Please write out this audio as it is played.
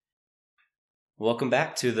Welcome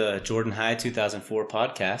back to the Jordan High 2004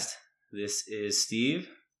 podcast. This is Steve.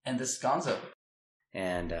 And this is Gonzo.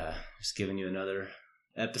 And just giving you another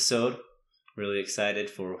episode. Really excited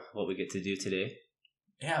for what we get to do today.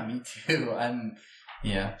 Yeah, me too. I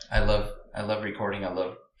love recording. I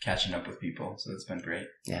love catching up with people. So it's been great.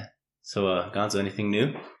 Yeah. So, Gonzo, anything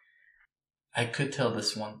new? I could tell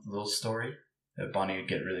this one little story that Bonnie would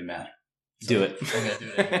get really mad. So Do it. I'm going to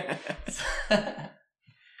do it anyway.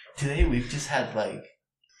 Today we've just had like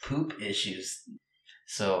poop issues.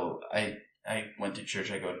 So I went to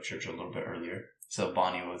church. I go to church a little bit earlier. So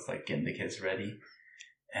Bonnie was like getting the kids ready.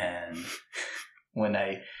 And when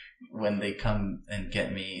they come and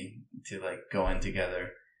get me to like go in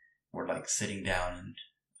together, we're like sitting down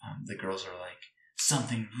and the girls are like,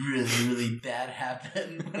 something really, really bad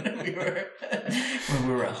happened when we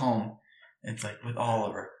were at home. It's like with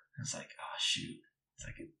Oliver. It's like, oh shoot.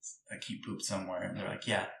 It's like he pooped somewhere, and they're like,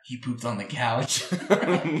 yeah, he pooped on the couch.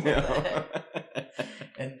 No.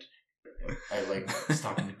 And I like was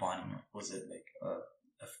talking to Bonnie. Was it like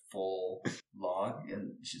a full log?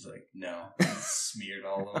 And she's like, no, it's smeared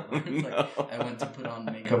all over. It's like, I went to put on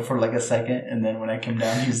makeup for like a second, and then when I came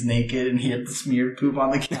down, he was naked and he had the smeared poop on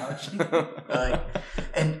the couch.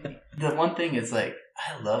 And the one thing is like,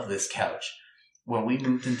 I love this couch. When we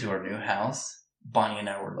moved into our new house, Bonnie and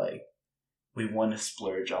I were like, we want to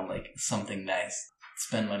splurge on like something nice,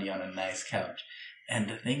 spend money on a nice couch. And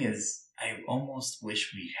the thing is, I almost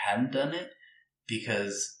wish we hadn't done it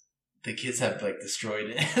because the kids have like destroyed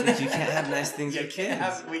it. But you can't have nice things with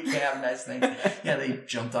kids. We can't have nice things. Yeah, they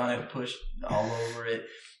jumped on it, pushed all over it.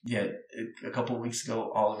 Yeah, a couple of weeks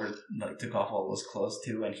ago, Oliver like took off all those clothes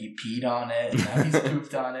too, and he peed on it, and now he's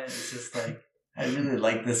pooped on it. It's just like, I really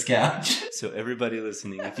like this couch. So everybody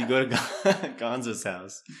listening, if you go to Gonzo's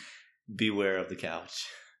house, beware of the couch.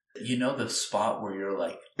 You know the spot where you're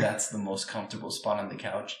like, that's the most comfortable spot on the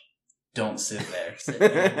couch? Don't sit there. Sit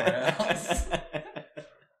anywhere else.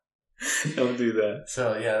 Don't do that.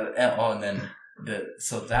 So yeah, and then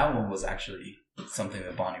so that one was actually something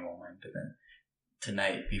that Bonnie won't mind. But then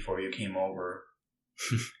tonight, before you came over,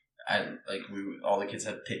 all the kids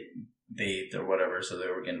had bathed or whatever, so they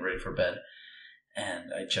were getting ready for bed.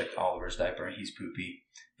 And I checked Oliver's diaper, and he's poopy,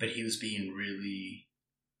 but he was being really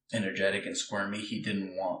energetic and squirmy. He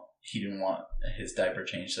didn't want his diaper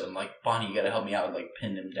changed. So I'm like, Bonnie, you gotta help me out, like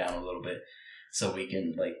pin him down a little bit so we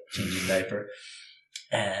can like change his diaper.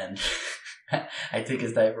 And I take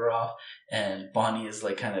his diaper off, and Bonnie is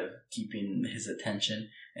like kind of keeping his attention,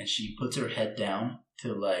 and she puts her head down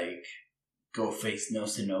to like go face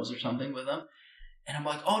nose to nose or something with him. And I'm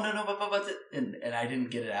like, oh no, and I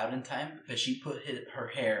didn't get it out in time because she put her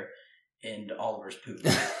hair in Oliver's poop.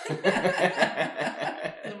 And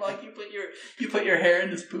I'm like, you put your hair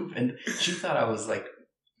in this poop, and she thought I was like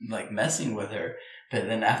messing with her. But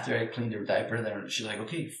then after I cleaned her diaper, then she's like,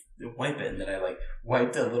 okay, wipe it. And then I like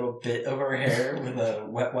wiped a little bit of her hair with a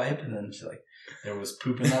wet wipe, and then she's like, there was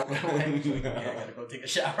poop in that wet wipe. Like, okay, I gotta go take a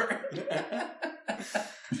shower.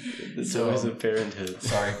 It's always a parenthood.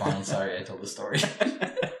 Sorry, Bonnie. Sorry, I told the story.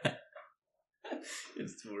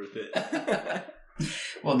 It's worth it.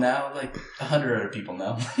 Well, now like 100 other people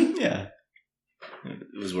know. Yeah,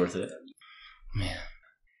 it was worth it. Man.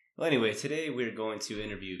 Well, anyway, today we're going to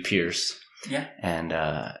interview Pierce. Yeah. And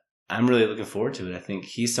I'm really looking forward to it. I think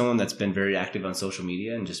he's someone that's been very active on social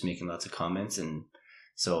media and just making lots of comments, and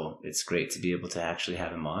so it's great to be able to actually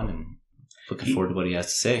have him on, and looking forward to what he has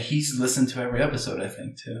to say. He's listened to every episode, I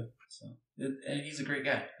think, too. So, and he's a great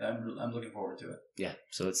guy. I'm looking forward to it. Yeah,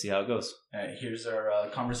 so let's see how it goes. All right, here's our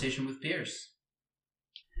conversation with Pierce.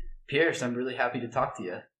 Pierce, I'm really happy to talk to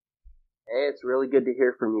you. Hey, it's really good to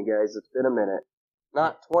hear from you guys. It's been a minute.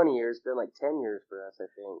 Not 20 years, it's been like 10 years for us, I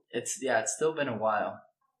think. It's still been a while.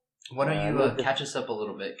 Why don't you catch us up a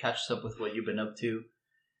little bit? Catch us up with what you've been up to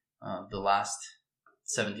the last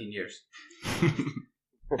 17 years.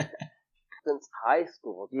 Since high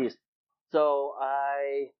school, geez. So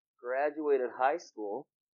I graduated high school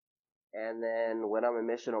and then went on my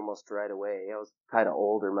mission almost right away. I was kind of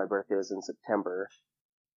older. My birthday was in September.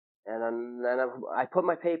 And then I put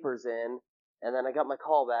my papers in, and then I got my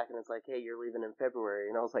call back, and it's like, hey, you're leaving in February.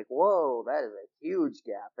 And I was like, whoa, that is a huge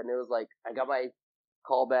gap. And it was like, I got my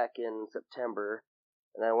call back in September,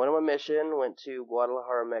 and I went on my mission, went to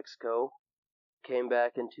Guadalajara, Mexico, came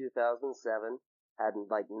back in 2007, had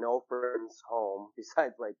like no friends home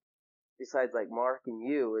besides Mark and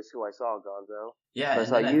you is who I saw, Gonzo. Yeah, and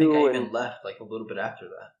I think I even left like a little bit after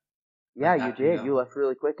that. Yeah, you did. You left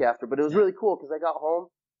really quick after, but it was really cool because I got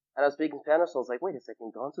home and I was speaking Spanish. And I was like, wait a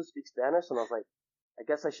second, Gonzo speaks Spanish? And I was like, I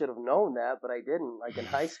guess I should have known that, but I didn't, like in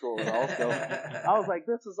high school and all. So I was like,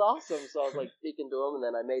 this is awesome. So I was like speaking to him, and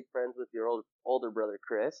then I made friends with your older brother,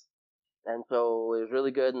 Chris. And so it was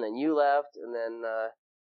really good. And then you left, and then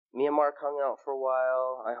me and Mark hung out for a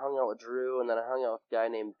while. I hung out with Drew, and then I hung out with a guy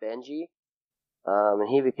named Benji. And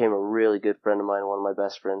he became a really good friend of mine, one of my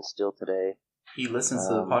best friends still today. He listens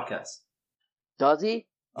to the podcast. Does he?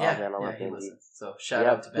 Yeah, oh, man, I love he Benji. listens. So shout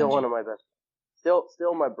out to Benji. Still one of my best.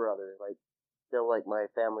 Still my brother. Like, still like my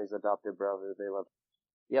family's adopted brother. They love.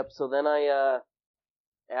 Yep. So then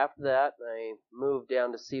after that, I moved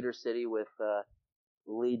down to Cedar City with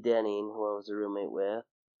Lee Denning, who I was a roommate with,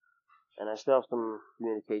 and I still have some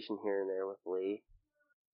communication here and there with Lee.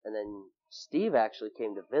 And then Steve actually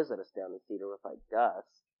came to visit us down in Cedar with like Gus,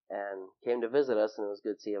 and came to visit us, and it was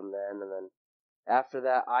good to see him then. And then after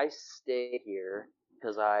that, I stayed here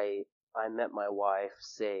because I met my wife,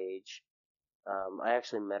 Sage. I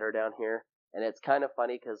actually met her down here, and it's kind of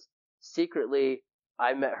funny because secretly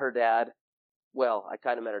I met her dad. Well, I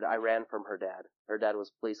kind of met her. I ran from her dad. Her dad was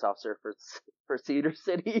a police officer for Cedar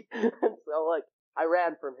City, and so like I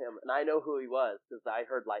ran from him, and I know who he was because I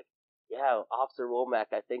heard like, yeah, Officer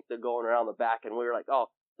Womack. I think they're going around the back, and we were like, oh,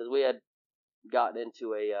 because we had gotten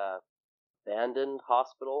into a abandoned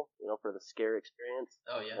hospital, for the scare experience.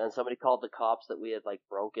 Oh yeah. And somebody called the cops that we had like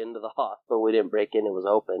broke into the hospital. We didn't break in; it was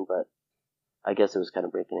open, but I guess it was kind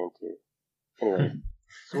of breaking into. Anyway,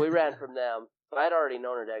 so we ran from them. But I'd already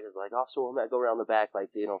known her dad because like, Officer Womack, go around the back, like,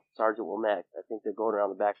 Sergeant Womack. I think they're going around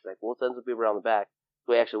the back. She's like, well, send some people around the back.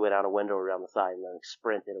 So we actually went out a window around the side and then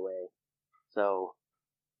sprinted away. So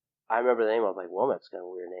I remember the name. I was like, Womack's kind of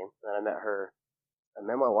a weird name. Then I met her. I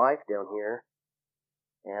met my wife down here,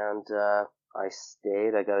 and I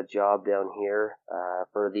stayed. I got a job down here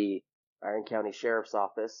for the Iron County Sheriff's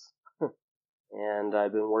Office, and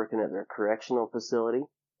I've been working at their correctional facility.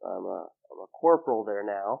 I'm a corporal there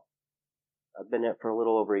now. I've been in it for a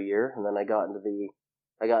little over a year, and then I got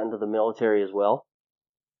into the military as well,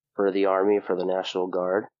 for the Army, for the National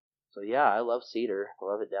Guard. So yeah, I love Cedar. I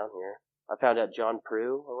love it down here. I found out John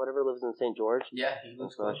Prue or whatever lives in St. George. Yeah, he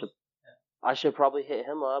lives close. I should probably hit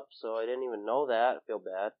him up, so I didn't even know that. I feel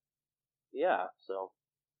bad. Yeah, so.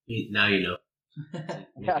 Now you know.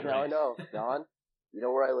 Yeah, now I know. Don, you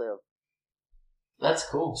know where I live. That's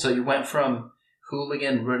cool. So you went from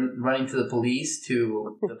hooligan running to the police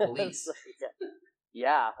to the police.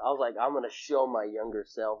 Yeah, I was like, I'm going to show my younger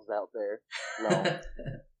selves out there. No.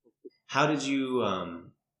 How did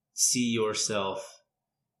you see yourself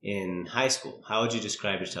in high school? How would you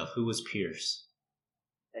describe yourself? Who was Pierce?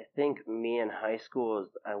 I think me in high school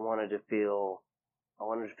I wanted to feel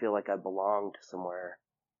like I belonged somewhere.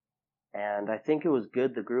 And I think it was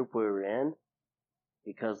good the group we were in,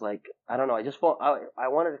 because like, I don't know, I just felt, I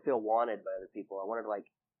wanted to feel wanted by other people. I wanted to like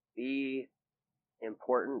be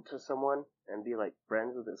important to someone and be like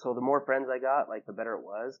friends with it. So the more friends I got, like the better it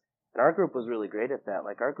was. And our group was really great at that.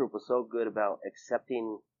 Like our group was so good about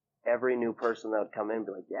accepting every new person that would come in and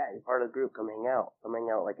be like, yeah, you're part of the group, come hang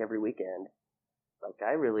out like every weekend. Like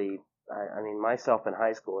I mean, myself in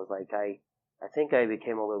high school is like, I think I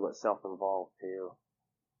became a little bit self-involved too.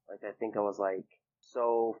 Like I think I was like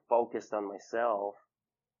so focused on myself.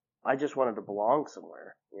 I just wanted to belong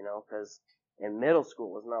somewhere, cause in middle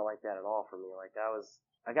school it was not like that at all for me. Like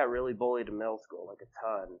I got really bullied in middle school, like a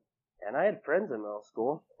ton. And I had friends in middle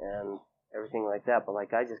school and everything like that, but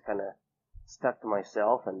like I just kind of stuck to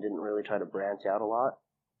myself and didn't really try to branch out a lot.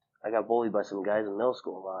 I got bullied by some guys in middle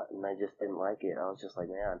school a lot, and I just didn't like it. I was just like,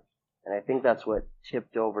 man. And I think that's what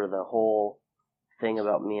tipped over the whole thing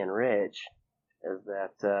about me and Rich, is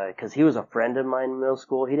that, cause he was a friend of mine in middle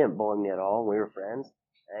school. He didn't bully me at all. We were friends.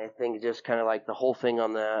 And I think just kind of like the whole thing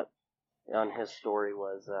on his story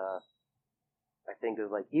was, I think it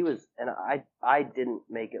was like he was, and I didn't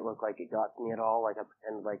make it look like it got to me at all. Like I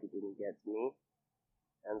pretended like it didn't get to me.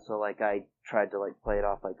 And so like I tried to like play it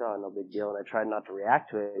off like, oh, no big deal. And I tried not to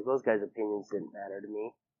react to it. Those guys' opinions didn't matter to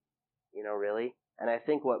me, really. And I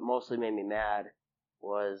think what mostly made me mad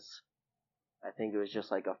was, I think it was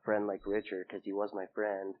just like a friend like Richard, cause he was my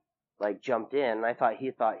friend, like jumped in. I thought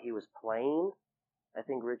he was playing. I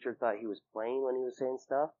think Richard thought he was playing when he was saying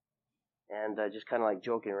stuff. And just kind of like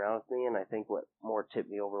joking around with me. And I think what more tipped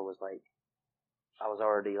me over was like, I was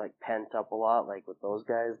already like pent up a lot, like with those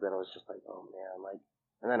guys, that I was just like, oh man, like,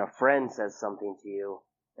 and then a friend says something to you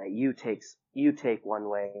that you take one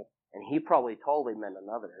way, and he probably totally meant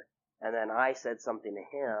another. And then I said something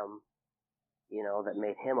to him, that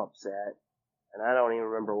made him upset. And I don't even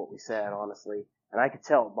remember what we said, honestly. And I could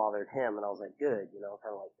tell it bothered him, and I was like, good,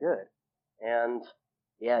 kind of like good. And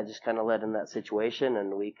yeah, it just kind of led in that situation,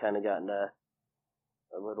 and we kind of got into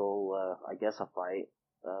a little, I guess a fight,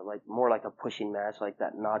 like more like a pushing match, like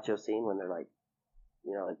that Nacho scene when they're like,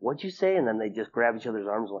 like, what'd you say? And then they just grab each other's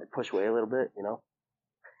arms and like push away a little bit,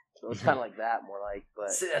 So it's kind of like that, more like,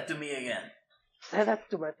 but. Say that to me again. Say that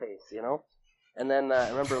to my face, And then I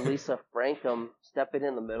remember Lisa Frankum stepping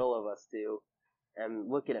in the middle of us two and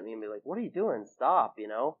looking at me and be like, what are you doing? Stop,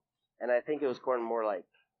 And I think it was more like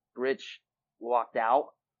Rich walked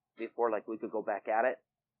out before like we could go back at it.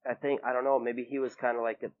 I don't know, maybe he was kind of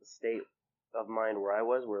like at the state of mind where I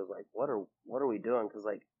was, where it was like, what are we doing? Because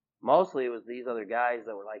like mostly it was these other guys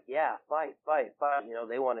that were like, yeah, fight.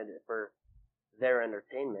 They wanted it for their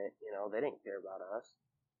entertainment. They didn't care about us.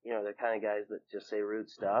 They're kind of guys that just say rude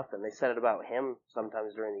stuff, and they said it about him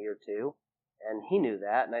sometimes during the year too, and he knew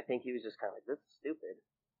that, and I think he was just kind of like, this is stupid.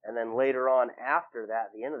 And then later on, after that,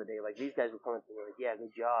 at the end of the day, like these guys were coming to me like, yeah, good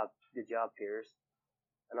job, Pierce.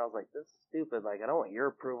 And I was like, this is stupid. Like, I don't want your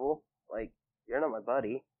approval. Like, you're not my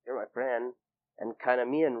buddy. You're my friend. And kind of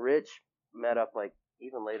me and Rich met up, like,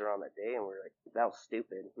 even later on that day, and we were like, that was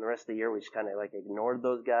stupid. And the rest of the year, we just kind of, like, ignored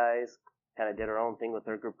those guys, kind of did our own thing with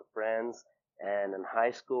our group of friends. And in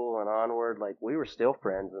high school and onward, like, we were still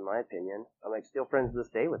friends, in my opinion. I'm, like, still friends to this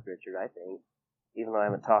day with Richard, I think. Even though I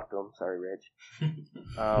haven't talked to him. Sorry, Rich.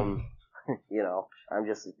 I'm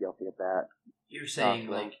just as guilty of that. You're saying,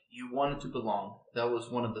 like, you wanted to belong. That was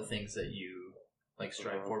one of the things that you, like,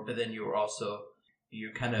 strive for. But then you're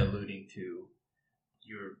kind of alluding to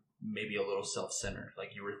you're maybe a little self-centered.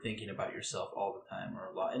 Like, you were thinking about yourself all the time or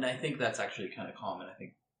a lot. And I think that's actually kind of common. I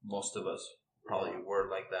think most of us probably were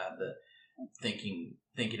like that thinking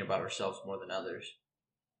about ourselves more than others.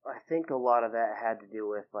 I think a lot of that had to do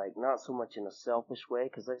with, like, not so much in a selfish way,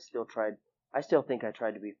 because I still think I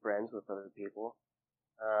tried to be friends with other people.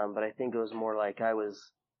 But I think it was more like I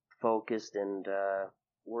was focused and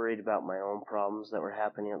worried about my own problems that were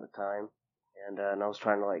happening at the time. And I was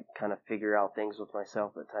trying to, like, kind of figure out things with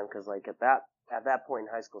myself at the time, because, like, at that point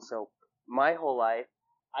in high school, so my whole life,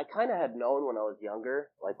 I kind of had known when I was younger,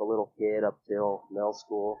 like a little kid up till middle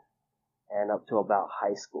school and up to about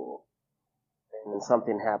high school. And then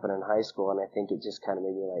something happened in high school, and I think it just kind of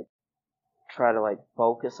made me, like, try to, like,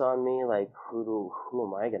 focus on me, like, who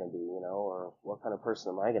am I going to be, or what kind of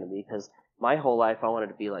person am I going to be? Because my whole life I wanted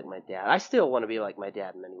to be like my dad. I still want to be like my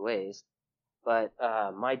dad in many ways. But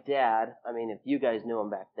my dad, I mean, if you guys knew him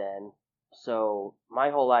back then, so my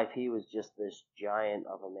whole life he was just this giant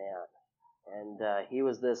of a man. And he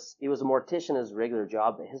was a mortician as a regular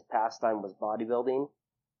job, but his pastime was bodybuilding.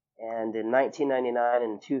 And in 1999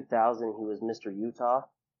 and 2000, he was Mr. Utah.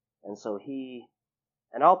 And so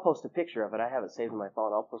and I'll post a picture of it. I have it saved in my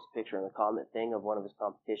phone. I'll post a picture in the comment thing of one of his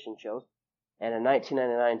competition shows. And in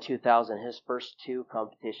 1999, 2000, his first two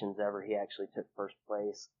competitions ever, he actually took first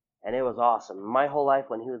place. And it was awesome. My whole life,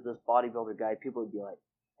 when he was this bodybuilder guy, people would be like,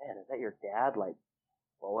 man, is that your dad? Like,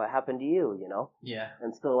 well, what happened to you, Yeah.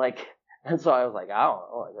 And so, so I was like, I don't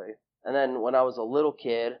know. And then when I was a little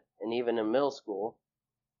kid, and even in middle school,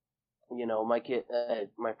 my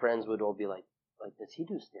friends would all be like, does he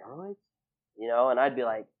do steroids? And I'd be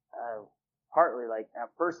like, partly like,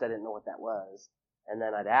 at first I didn't know what that was. And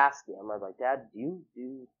then I'd ask him, I was like, Dad, do you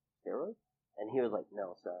do steroids? And he was like,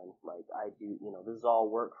 no, son, like, I do, this is all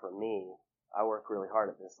work for me. I work really hard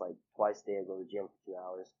at this, like, twice a day I go to the gym for 2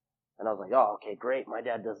 hours. And I was like, oh, okay, great. My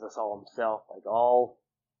dad does this all himself, like, all,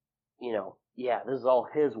 this is all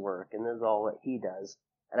his work, and this is all what he does.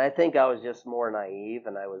 And I think I was just more naive,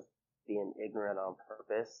 and I was being ignorant on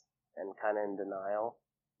purpose and kind of in denial.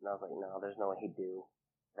 And I was like, no, there's no way he'd do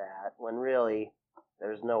that. When really,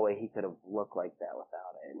 there's no way he could have looked like that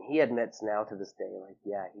without it. And he admits now to this day, like,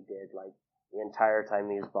 yeah, he did, like, the entire time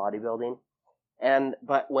he was bodybuilding.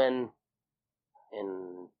 But when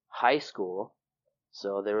in high school,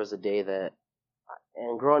 so there was a day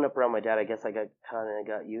and growing up around my dad, I guess I got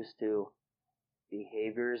used to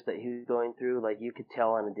behaviors that he was going through. Like, you could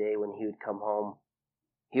tell on a day when he would come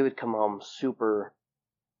home super,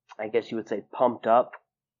 I guess you would say, pumped up.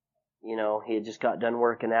 He had just got done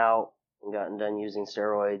working out and gotten done using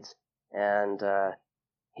steroids. And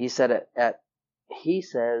he says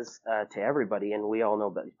to everybody, and we all know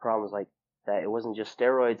about these problems, like that it wasn't just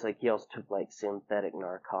steroids, like he also took like synthetic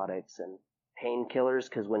narcotics and painkillers,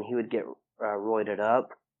 because when he would get roided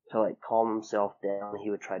up to like calm himself down, he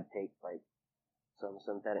would try to take like some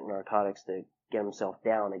synthetic narcotics to get himself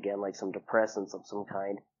down again, like some depressants of some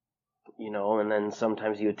kind. And then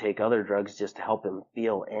sometimes he would take other drugs just to help him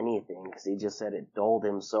feel anything, because he just said it dulled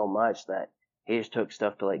him so much that he just took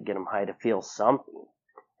stuff to like get him high to feel something.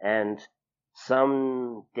 And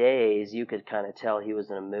some days you could kind of tell he was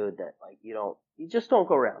in a mood that like you just don't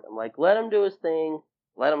go around him. Like, let him do his thing,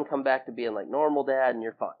 let him come back to being like normal dad and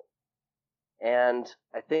you're fine. And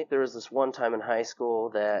I think there was this one time in high school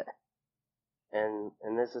that, and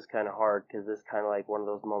this is kind of hard because this is kind of like one of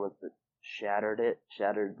those moments that shattered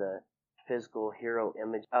the physical hero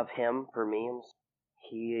image of him for me.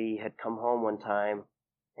 He had come home one time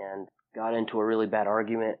and got into a really bad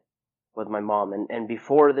argument with my mom. And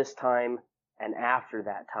before this time and after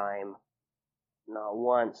that time, not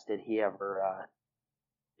once did he ever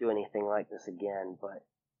do anything like this again. But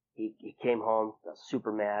he came home, got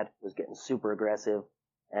super mad, was getting super aggressive,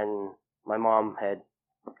 and my mom had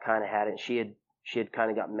kind of had it. She had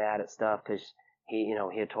kind of got mad at stuff because he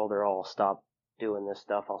had told her, "Oh, I'll stop doing this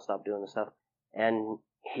stuff. I'll stop doing this stuff." And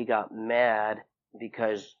he got mad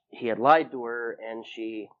because he had lied to her, and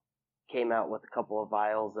she came out with a couple of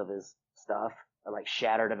vials of his stuff and like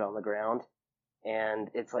shattered it on the ground. And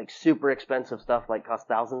it's like super expensive stuff, like cost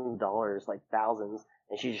thousands of dollars, like thousands.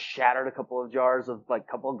 And she just shattered a couple of jars of like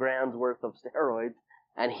a couple of grams worth of steroids.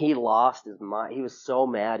 And he lost his mind. He was so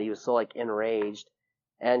mad. He was so like enraged.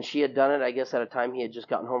 And she had done it, I guess, at a time he had just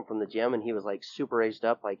gotten home from the gym, and he was like super raged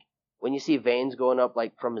up. Like when you see veins going up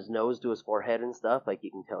like from his nose to his forehead and stuff, like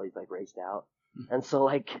you can tell he's like raged out. And so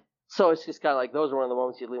it's just kind of like those were one of the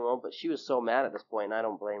moments you'd leave him alone. But she was so mad at this point, and I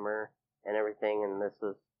don't blame her and everything. And this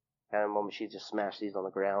was kind of moment she just smashed these on the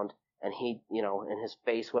ground, and he, and his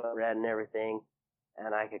face went red and everything,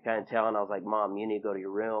 and I could kind of tell, and I was like, "Mom, you need to go to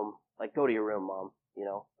your room. Like, go to your room, Mom.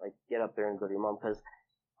 Like, get up there and go to your mom." Because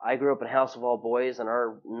I grew up in a house of all boys, and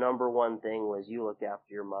our number one thing was you look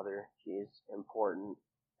after your mother. She's important,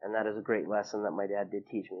 and that is a great lesson that my dad did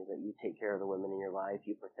teach me, that you take care of the women in your life,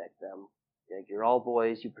 you protect them. Like, you're all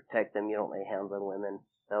boys, you protect them, you don't lay hands on women.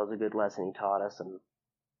 That was a good lesson he taught us, and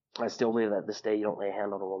I still believe that this day you don't lay a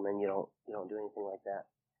hand on a woman, you don't do anything like that.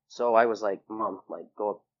 So I was like, "Mom, like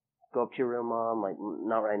go up to your room, Mom, like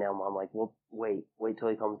not right now, Mom, like we'll wait till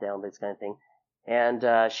he comes down," this kind of thing. And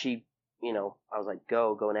she, I was like,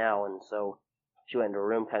 go now. And so she went into her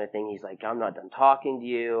room kind of thing. He's like, "I'm not done talking to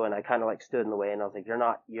you." And I kind of like stood in the way, and I was like, you're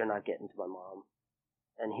not getting to my mom.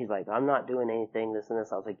 And he's like, "I'm not doing anything, this and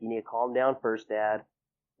this." I was like, "You need to calm down first, Dad.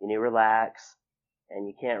 You need to relax. And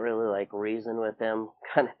you can't really like reason with him,"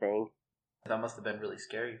 kind of thing. That must have been really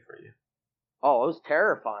scary for you. Oh, it was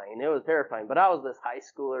terrifying. But I was this high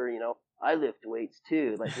schooler, I lift weights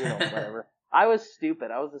too, like, whatever. I was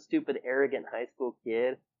stupid. I was a stupid, arrogant high school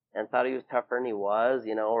kid and thought he was tougher than he was,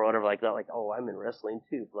 or whatever like that. Like, "Oh, I'm in wrestling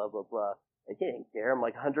too, blah, blah, blah." Like, he didn't care. I'm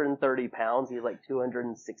like 130 pounds. He's like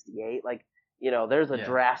 268. Like, there's a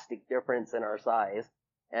drastic difference in our size.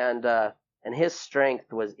 And his strength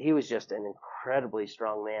he was just an incredibly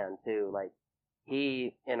strong man too. Like,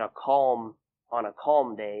 he, on a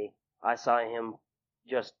calm day, I saw him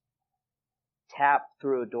just tap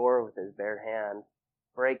through a door with his bare hand,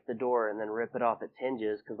 break the door, and then rip it off its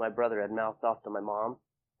hinges because my brother had mouthed off to my mom.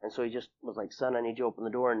 And so he just was like, "Son, I need you to open the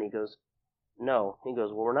door." And he goes, "No." He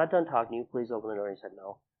goes, "Well, we're not done talking to you. Please open the door." And he said,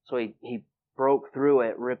 "No." So he broke through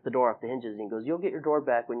it, ripped the door off the hinges, and he goes, "You'll get your door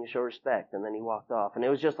back when you show respect." And then he walked off. And it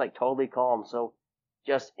was just like totally calm. So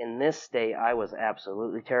just in this state, I was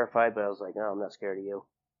absolutely terrified, but I was like, "No, I'm not scared of you."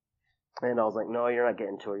 And I was like, "No, you're not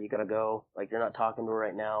getting to her. You gotta go. Like, you're not talking to her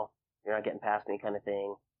right now. You're not getting past me," kind of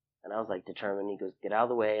thing. And I was like determined. He goes, "Get out of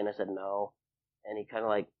the way." And I said, "No." And he kind of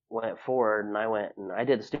like went forward, and I went and I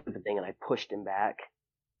did the stupid thing, and I pushed him back,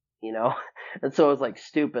 And so it was like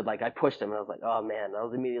stupid. Like, I pushed him, and I was like, "Oh man." I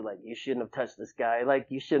was immediately like, "You shouldn't have touched this guy. Like,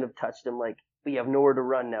 you shouldn't have touched him. Like, you have nowhere to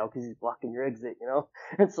run now because he's blocking your exit,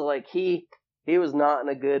 And so like he was not in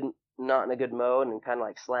a good mode, and kind of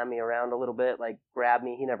like slammed me around a little bit, like grabbed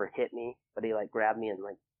me. He never hit me, but he like grabbed me and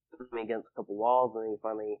like threw me against a couple walls, and then he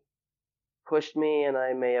finally pushed me, and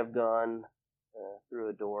I may have gone through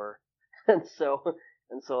a door. and so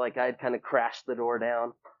like I had kind of crashed the door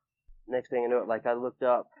down. Next thing I knew, like I looked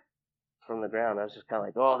up from the ground. I was just kind of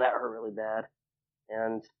like, "Oh, that hurt really bad."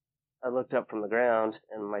 And I looked up from the ground,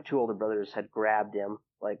 and my two older brothers had grabbed him.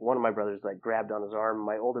 Like, one of my brothers like grabbed on his arm.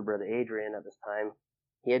 My older brother Adrian, at this time,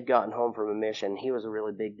 he had gotten home from a mission. He was a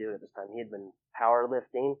really big dude at this time. He had been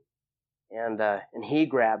powerlifting, and he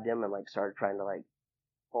grabbed him and like started trying to like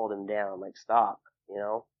hold him down, like, "Stop,"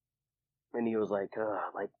 And he was like, "Ugh,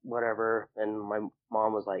 like whatever." And my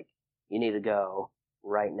mom was like, "You need to go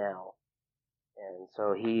right now." And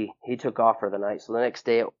so he took off for the night. So the next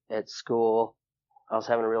day at school, I was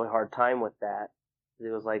having a really hard time with that. It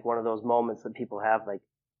was like one of those moments that people have, like,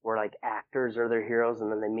 where like actors are their heroes, and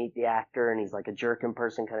then they meet the actor and he's like a jerk in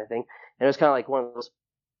person kind of thing. And it was kind of like one of those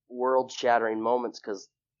world shattering moments, because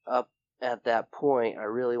up at that point, I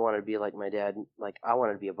really wanted to be like my dad. Like, I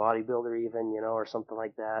wanted to be a bodybuilder even, or something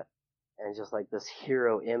like that. And just like this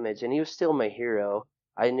hero image. And he was still my hero.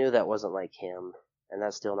 I knew that wasn't like him, and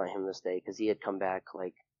that's still not him this day, because he had come back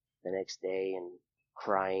like the next day and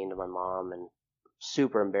crying to my mom and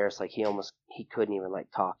super embarrassed, like he couldn't even like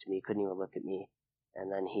talk to me, he couldn't even look at me,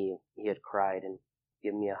 and then he had cried and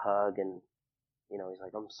given me a hug, and he's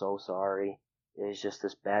like, I'm so sorry, it was just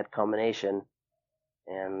this bad combination,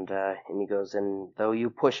 and he goes, and though you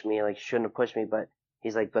pushed me, like you shouldn't have pushed me, but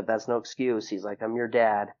he's like, but that's no excuse, he's like, I'm your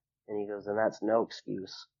dad, and he goes, and that's no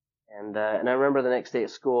excuse. And I remember the next day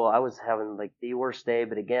at school, I was having like the worst day,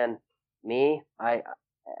 but again,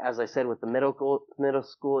 as I said, with the middle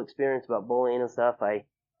school experience about bullying and stuff, I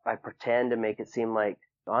pretend to make it seem like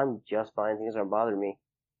I'm just fine, things aren't bothering me.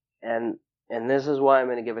 And this is why I'm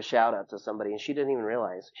going to give a shout out to somebody, and she didn't even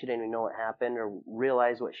realize, she didn't even know what happened or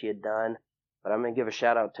realize what she had done, but I'm going to give a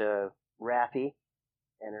shout out to Rafi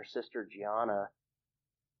and her sister Gianna,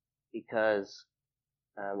 because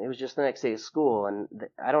it was just the next day of school, and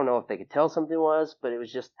I don't know if they could tell something was, but it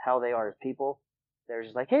was just how they are as people. They were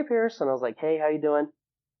just like, hey, Pierce, and I was like, hey, how you doing?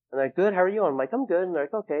 And they're like, good, how are you? I'm like, I'm good. And they're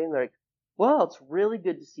like, okay. And they're like, well, it's really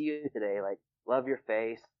good to see you today. Like, love your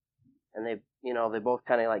face. And they both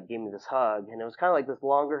kind of like gave me this hug, and it was kind of like this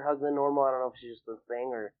longer hug than normal. I don't know if it's just this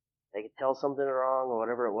thing or they could tell something wrong or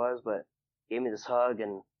whatever it was, but gave me this hug,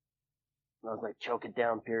 and I was like, choke it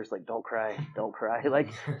down, Pierce. Like, don't cry. Like,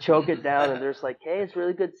 choke it down. And they're just like, hey, it's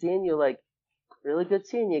really good seeing you. Like, really good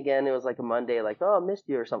seeing you again. It was like a Monday, like, oh, I missed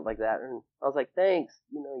you or something like that. And I was like, thanks.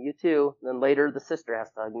 You too. And then later the sister has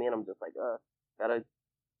to hug me, and I'm just like, gotta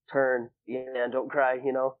turn. Yeah, don't cry,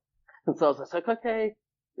 And so I was just like, okay,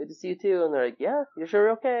 good to see you too. And they're like, yeah, you sure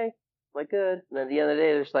you're okay? I'm like, good. And then at the end of the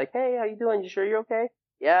day, they're just like, hey, how you doing? You sure you're okay?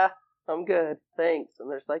 Yeah. I'm good, thanks. And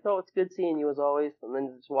they're just like, oh, it's good seeing you as always. And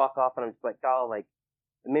then just walk off, and I'm just like, oh, like,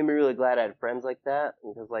 it made me really glad I had friends like that,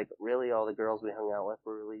 because, like, really all the girls we hung out with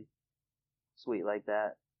were really sweet like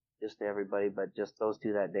that, just to everybody, but just those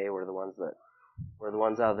two that day were the ones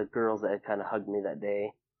out of the girls that had kind of hugged me that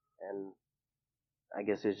day, and I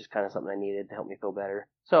guess it was just kind of something I needed to help me feel better.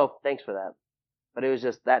 So, thanks for that. But it was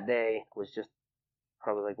just, that day was just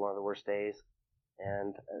probably, like, one of the worst days,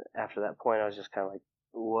 and after that point, I was just kind of like,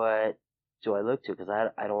 what do I look to? Because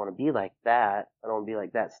I don't want to be like that. I don't want to be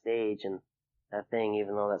like that stage and that thing,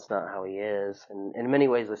 even though that's not how he is. And in many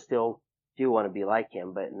ways, I still do want to be like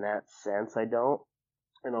him, but in that sense, I don't.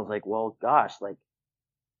 And I was like, well, gosh, like,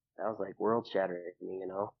 that was like world shattering to me,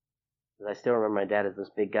 Because I still remember my dad as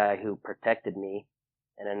this big guy who protected me.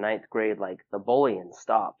 And in ninth grade, like, the bullying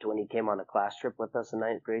stopped when he came on a class trip with us in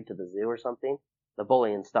ninth grade to the zoo or something. The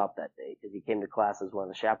bullying stopped that day because he came to class as one of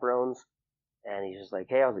the chaperones. And he's just like,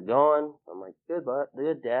 hey, how's it going? I'm like, good,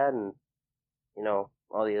 Dad. And, all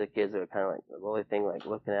the other kids are kind of like, the only thing, like,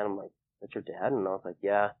 looking at him like, that's your dad? And I was like,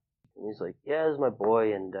 yeah. And he's like, yeah, this is my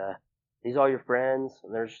boy, and these all your friends?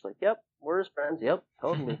 And they're just like, yep, we're his friends. Yep,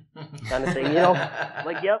 totally. Kind of thing,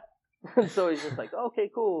 like, yep. And so he's just like,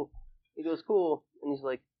 okay, cool. He goes, cool. And he's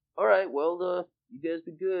like, all right, well, you guys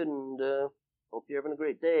be good, and hope you're having a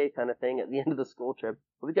great day, kind of thing at the end of the school trip.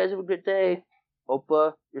 Hope you guys have a great day. Hope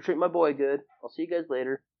you're treating my boy good. I'll see you guys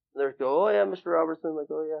later. And they're go, oh yeah, Mr. Robertson. Like,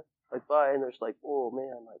 oh yeah. Like, bye. And they're just like, oh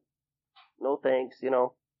man, like, no thanks,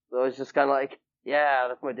 So it's just kind of like, yeah,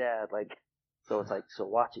 that's my dad. Like, so it's like, so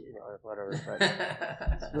watch it, or whatever.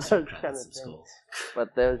 Kind of thing.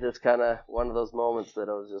 But there was just kind of one of those moments that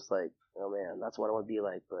I was just like, oh man, that's what I want to be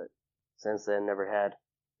like. But since then, never had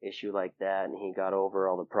issue like that. And he got over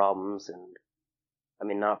all the problems. And I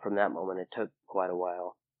mean, not from that moment. It took quite a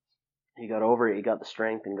while. He got over it. He got the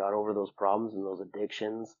strength and got over those problems and those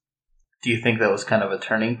addictions. Do you think that was kind of a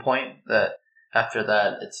turning point, that after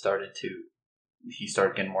that he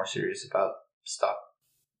started getting more serious about stuff?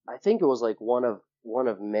 I think it was like one of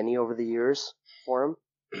many over the years for him.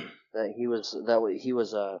 That he was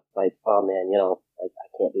like, oh man, like, I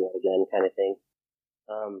can't do that again, kind of thing.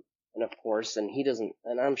 And of course, and he doesn't,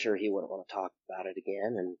 and I'm sure he wouldn't want to talk about it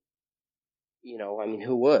again. And I mean,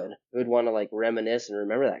 who would? Who would want to, like, reminisce and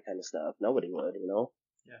remember that kind of stuff? Nobody would,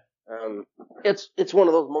 Yeah. It's one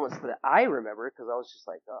of those moments that I remember because I was just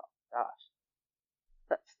like, oh gosh,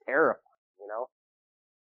 that's terrifying,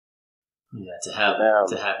 Yeah, to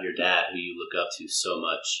have your dad, who you look up to so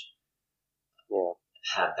much,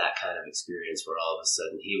 have that kind of experience where all of a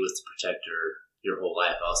sudden he was the protector your whole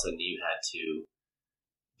life. All of a sudden you had to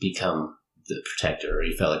become the protector, or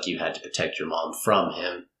you felt like you had to protect your mom from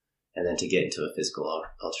him. And then to get into a physical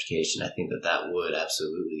altercation, I think that would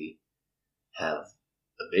absolutely have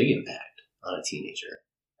a big impact on a teenager.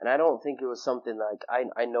 And I don't think it was something like,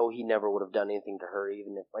 I know he never would have done anything to her,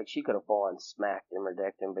 even if, like, she could have fallen, smacked him or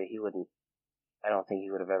decked him, but he wouldn't, I don't think he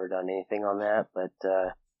would have ever done anything on that. But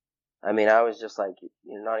I mean, I was just like,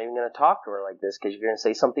 you're not even going to talk to her like this because you're going to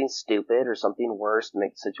say something stupid or something worse to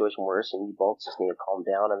make the situation worse, and you both just need to calm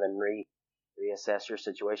down and then reassess your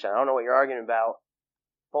situation. I don't know what you're arguing about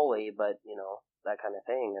fully, but, that kind of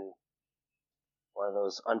thing. And one of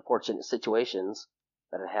those unfortunate situations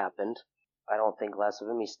that had happened. I don't think less of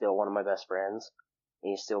him. He's still one of my best friends.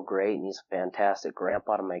 He's still great, and he's a fantastic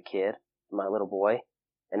grandpa to my kid, my little boy.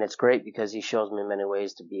 And it's great because he shows me in many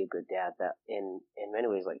ways to be a good dad. That in many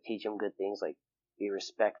ways, like teach him good things, like be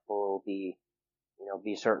respectful, be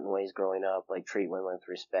certain ways growing up, like treat women with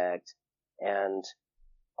respect, and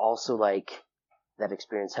also like that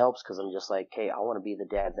experience helps because I'm just like, hey, I want to be the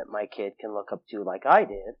dad that my kid can look up to, like I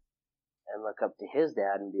did, and look up to his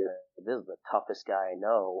dad and be like, this is the toughest guy I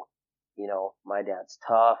know. My dad's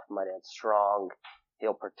tough, my dad's strong,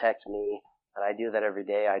 he'll protect me. And I do that every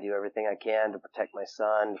day. I do everything I can to protect my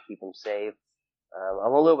son, to keep him safe.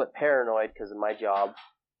 I'm a little bit paranoid because of my job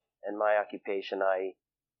and my occupation. I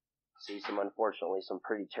see unfortunately, some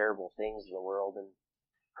pretty terrible things in the world and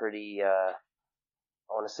pretty, I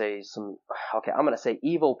want to say I'm going to say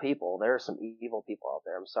evil people. There are some evil people out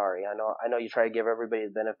there. I'm sorry. I know you try to give everybody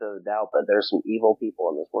the benefit of the doubt, but there's some evil people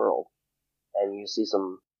in this world. And you see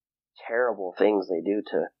some terrible things they do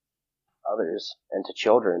to others and to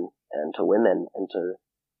children and to women and to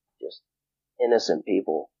just innocent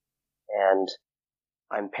people. And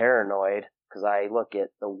I'm paranoid because I look at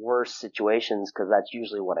the worst situations because that's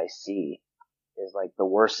usually what I see is like the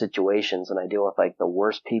worst situations, and I deal with like the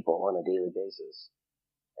worst people on a daily basis.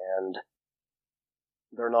 And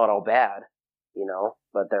they're not all bad,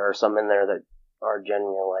 but there are some in there that are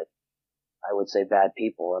genuinely like, I would say bad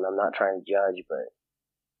people, and I'm not trying to judge, but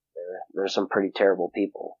there's some pretty terrible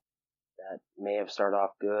people that may have started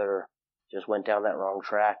off good or just went down that wrong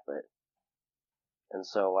track, and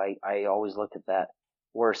so I always look at that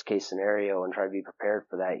worst case scenario and try to be prepared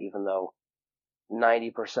for that, even though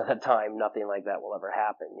 90% of the time nothing like that will ever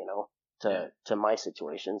happen, to my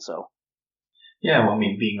situation. So yeah, well, I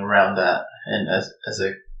mean, being around that and as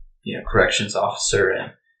a corrections officer,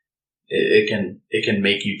 and it can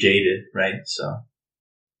make you jaded, right? So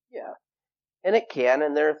yeah, and it can,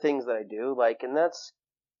 and there are things that I do like, and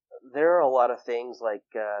there are a lot of things like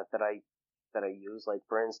that I use. Like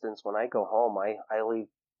for instance, when I go home, I leave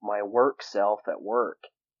my work self at work,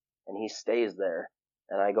 and he stays there.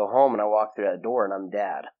 And I go home and I walk through that door and I'm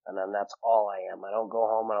dad, and then that's all I am. I don't go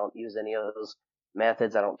home. I don't use any of those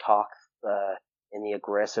methods. I don't talk in the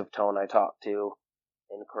aggressive tone I talk to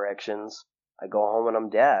in corrections. I go home and I'm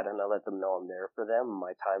dad, and I let them know I'm there for them.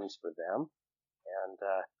 My time's for them, and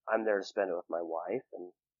I'm there to spend it with my wife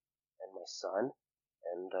and my son,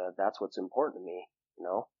 and that's what's important to me.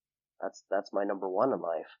 That's my number one in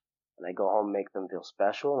life. And I go home and make them feel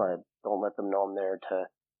special, and I don't let them know I'm there to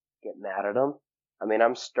get mad at them. I mean,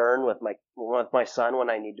 I'm stern with my son when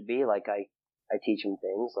I need to be. Like I teach him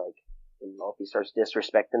things like, if he starts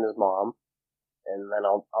disrespecting his mom, and then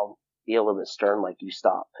I'll be a little bit stern, like, you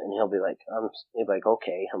stop. And he'll be like,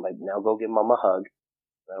 okay. I'm like, now go give mom a hug.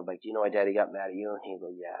 And I'm like, do you know why daddy got mad at you? And he'll go,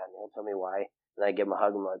 yeah. And he'll tell me why. And I give him a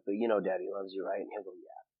hug. I'm like, but daddy loves you, right? And he'll go,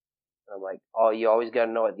 yeah. And I'm like, oh, you always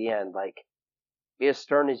gotta know at the end, like, be as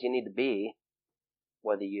stern as you need to be,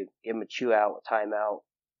 whether you give him a chew out, a time out,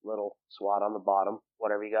 little swat on the bottom,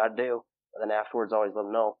 whatever you gotta do. But then afterwards, always let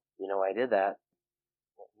him know, I did that.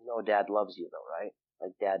 Dad loves you though, right?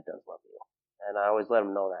 Like, dad does love you. And I always let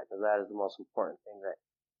him know that, because that is the most important thing that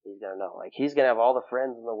he's gonna know. Like, he's gonna have all the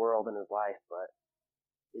friends in the world in his life, but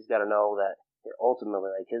he's gotta know that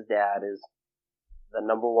ultimately, like, his dad is the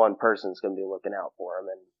number one person that's gonna be looking out for him,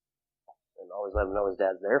 and always let him know his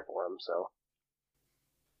dad's there for him, so.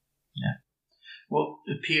 Yeah. Well,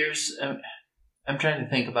 Piers, I'm trying to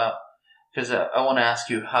think about, because I want to ask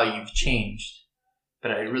you how you've changed,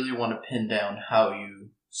 but I really want to pin down how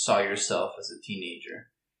you saw yourself as a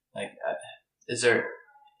teenager. Like, is there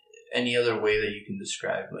any other way that you can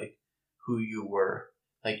describe, like, who you were?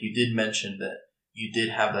 Like, you did mention that you did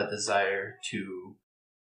have that desire to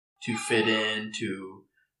fit in, to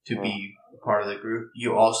be part of the group.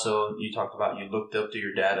 You talked about you looked up to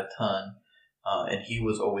your dad a ton, and he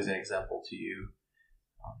was always an example to you.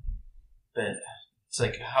 But it's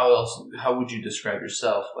like, how would you describe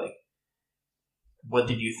yourself? Like, what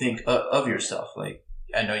did you think of yourself? Like,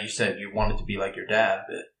 I know you said you wanted to be like your dad,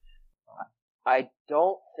 but I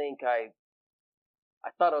don't think I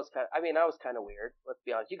thought I was I was kind of weird. Let's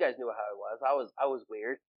be honest. You guys knew how I was. I was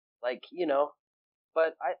weird. Like,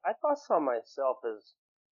 but I saw myself as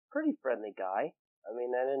a pretty friendly guy. I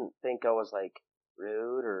mean, I didn't think I was like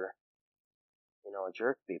rude or, a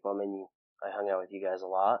jerk to people. I mean, I hung out with you guys a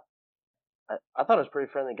lot. I thought I was a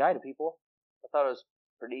pretty friendly guy to people. I thought I was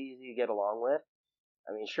pretty easy to get along with.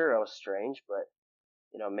 I mean, sure, I was strange, but,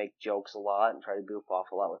 make jokes a lot and try to goof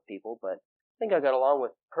off a lot with people, but I think I got along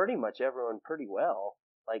with pretty much everyone pretty well.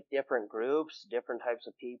 Like different groups, different types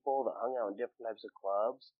of people that hung out in different types of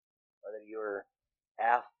clubs, whether you were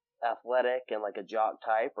athletic and like a jock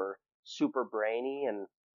type or super brainy. And,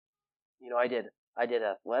 I did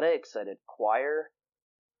athletics, I did choir,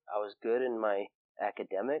 I was good in my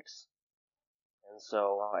academics. And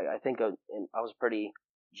so I think I was a pretty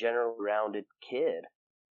generally rounded kid,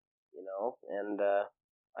 and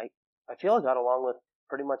I feel I got along with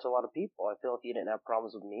pretty much a lot of people. I feel if you didn't have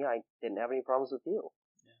problems with me, I didn't have any problems with you.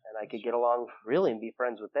 Yeah, and I could get along really and be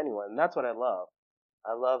friends with anyone. And that's what I love.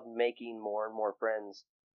 I love making more and more friends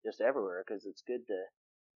just everywhere because it's good to,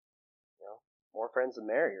 more friends the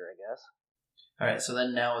merrier, I guess. All right. So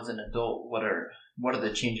then now as an adult, what are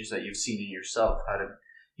the changes that you've seen in yourself? How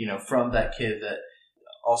to, from that kid that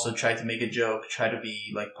also tried to make a joke, try to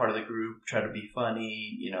be like part of the group, try to be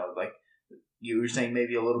funny, like you were saying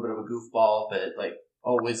maybe a little bit of a goofball, but like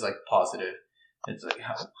always like positive. It's like,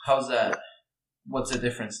 how's that? What's the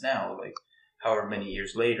difference now? Like however many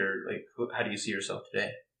years later, like how do you see yourself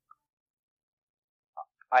today?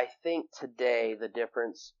 I think today the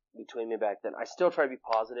difference between me back then, I still try to be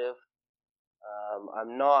positive.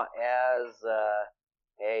 I'm not as,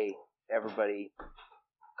 hey, everybody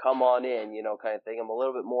come on in, kind of thing. I'm a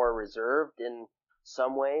little bit more reserved in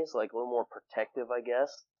some ways, like a little more protective, I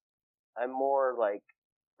guess. I'm more like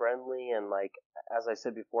friendly and like, as I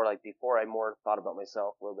said before, like before I more thought about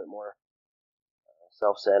myself, a little bit more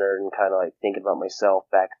self-centered and kind of like thinking about myself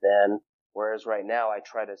back then. Whereas right now I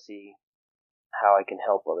try to see how I can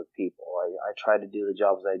help other people. I try to do the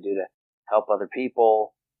jobs I do to help other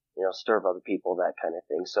people, serve other people, that kind of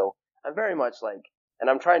thing. So I'm very much like, and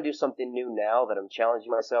I'm trying to do something new now that I'm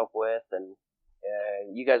challenging myself with, and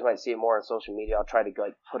you guys might see it more on social media. I'll try to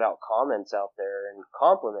like put out comments out there and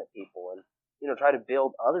compliment people and, try to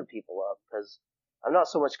build other people up because I'm not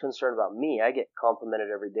so much concerned about me. I get complimented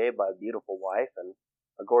every day by a beautiful wife and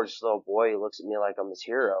a gorgeous little boy who looks at me like I'm his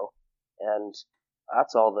hero. And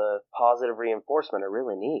that's all the positive reinforcement I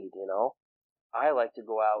really need, I like to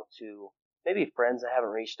go out to maybe friends I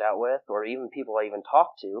haven't reached out with or even people I even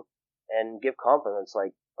talk to and give compliments.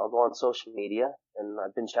 Like I'll go on social media and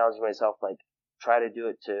I've been challenging myself, like try to do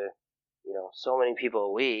it to, so many people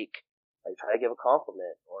a week. Like try to give a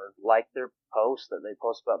compliment or like their post that they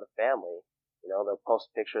post about the family. They'll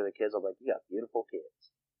post a picture of the kids. I'm like, you got beautiful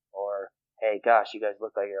kids. Or, hey, gosh, you guys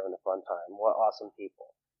look like you're having a fun time. What awesome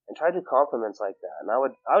people. And try to do compliments like that. And I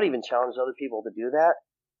would even challenge other people to do that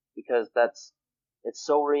because it's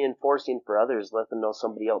so reinforcing for others. Let them know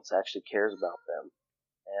somebody else actually cares about them.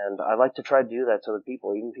 And I like to try to do that to other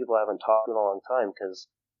people, even people I haven't talked to in a long time, because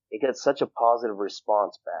it gets such a positive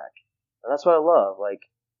response back. And that's what I love. Like,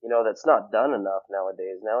 that's not done enough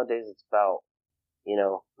nowadays. Nowadays it's about,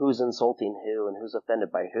 who's insulting who and who's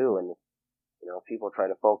offended by who. And, people try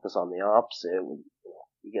to focus on the opposite.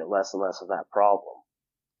 You get less and less of that problem.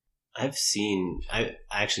 I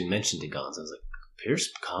actually mentioned to Gonz, I was like,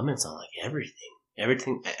 Pierce comments on like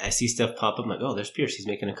everything. I see stuff pop up. I'm like, oh, there's Pierce. He's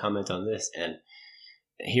making a comment on this. And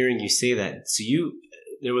hearing you say that, so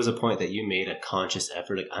there was a point that you made a conscious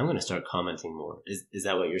effort. Like, I'm going to start commenting more. Is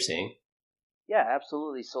that what you're saying? Yeah,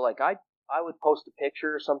 absolutely. So like I would post a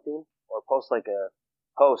picture or something or post like a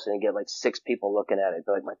post and get like 6 people looking at it.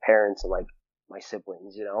 Like my parents and like my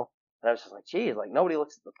siblings, And I was just like, geez, like nobody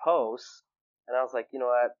looks at the posts. And I was like, you know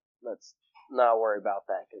what? Let's not worry about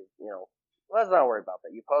that. Cause, let's not worry about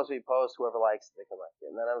that. You post what you post, whoever likes it, they can like it.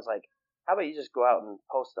 And then I was like, how about you just go out and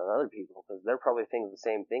post on other people? Because they're probably thinking the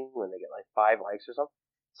same thing when they get like 5 likes or something.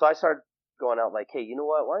 So I started going out like, hey, you know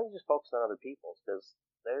what? Why don't you just focus on other people's? Because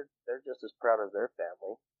they're just as proud as their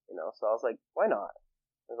family, So I was like, why not?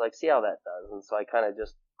 I was like, see how that does. And so I kind of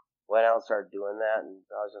just went out and started doing that. And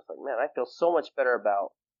I was just like, man, I feel so much better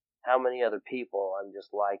about how many other people I'm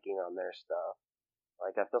just liking on their stuff.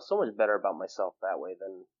 Like, I feel so much better about myself that way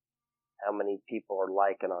than how many people are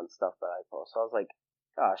liking on stuff that I post. So I was like,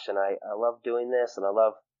 gosh, and I love doing this, and I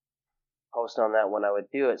love posting on that when I would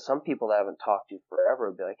do it. Some people that I haven't talked to forever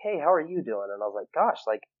would be like, hey, how are you doing? And I was like, gosh,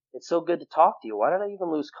 like, it's so good to talk to you. Why did I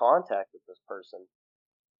even lose contact with this person?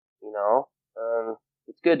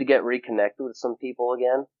 It's good to get reconnected with some people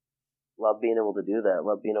again. Love being able to do that.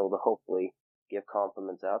 Love being able to hopefully give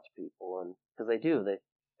compliments out to people. And because they do.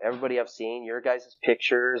 Everybody I've seen, your guys'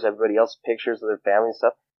 pictures, everybody else's pictures of their family and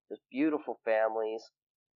stuff, just beautiful families,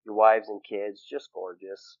 your wives and kids, just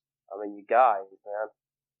gorgeous. I mean, you guys, man.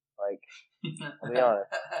 Like, I'll be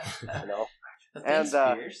honest, Thanks,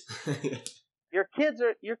 and your kids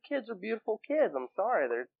are beautiful kids. I'm sorry,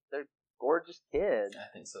 they're gorgeous kids.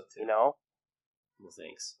 I think so too. You know? Well,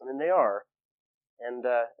 thanks. I mean, they are. And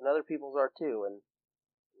other people's are too. And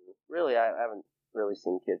really, I haven't really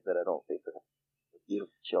seen kids that I don't think are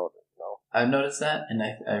beautiful children, you know? I've noticed that, and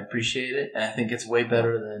I appreciate it, and I think it's way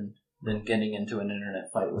better than getting into an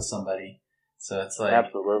internet fight with somebody. So it's like,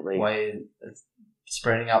 absolutely. Why it's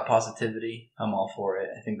spreading out positivity, I'm all for it.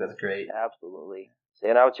 I think that's great. Absolutely.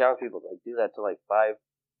 And I would challenge people, like, do that to, like, 5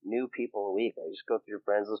 new people a week. Like, just go through your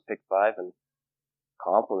friends list, pick 5, and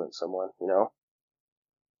compliment someone, you know?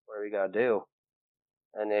 Whatever you gotta do.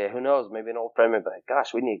 And who knows, maybe an old friend may be like,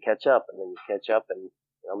 gosh, we need to catch up. And then you catch up and,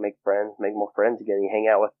 you know, make more friends again you hang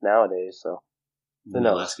out with nowadays. So, who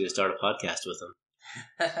knows? I'll ask you to start a podcast with them.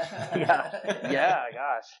 yeah,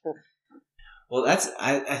 gosh. Well,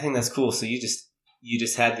 I think that's cool. So you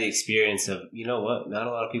just had the experience of, you know what, not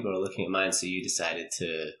a lot of people are looking at mine, so you decided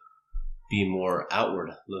to be more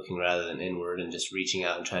outward looking rather than inward and just reaching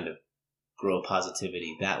out and trying to grow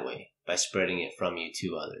positivity that way by spreading it from you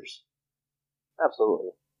to others. Absolutely.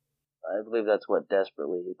 I believe that's what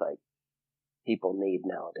desperately, like, people need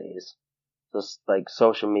nowadays. Just, like,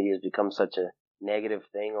 social media has become such a negative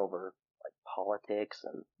thing over, like, politics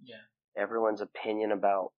and everyone's opinion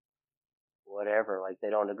about whatever. Like, they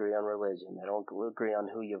don't agree on religion. They don't agree on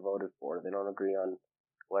who you voted for. They don't agree on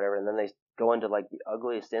whatever. And then they go into, like, the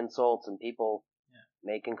ugliest insults and people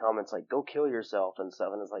making comments like, go kill yourself and stuff.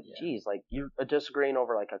 And it's like, geez, like, you're disagreeing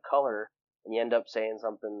over, like, a color. And you end up saying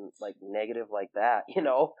something like negative like that, you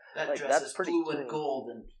know? That like, dress that's is pretty blue and gold,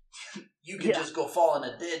 and you could just go fall in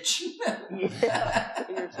a ditch. yeah,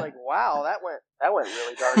 and you're just like, wow, that went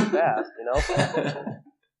really dark fast, you know?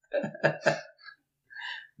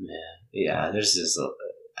 Yeah. There's just,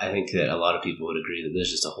 I think that a lot of people would agree that there's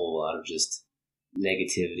just a whole lot of just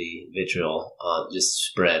negativity, vitriol, just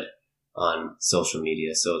spread on social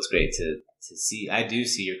media. So it's great to see. I do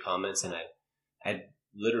see your comments, and I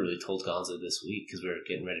literally told Gonzo this week because we were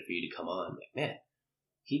getting ready for you to come on. Like, man,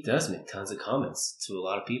 he does make tons of comments to a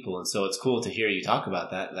lot of people, and so it's cool to hear you talk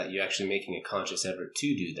about that you're actually making a conscious effort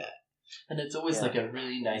to do that. And it's always like a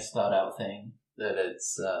really nice thought out thing that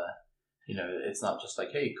it's it's not just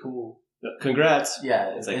like, hey, cool, congrats. Yeah,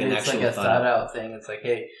 it's like an actual like a thought out thing. It's like,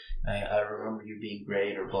 hey, I remember you being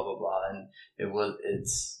great, or blah blah blah, and it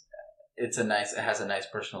has a nice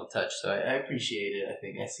personal touch. So I appreciate it. I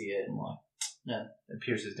think I see it and like, yeah,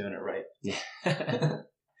 Pierce is doing it right. Yeah.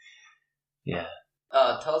 Yeah.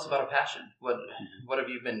 Tell us about a passion. What have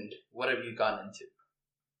you gone into?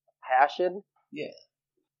 Passion? Yeah.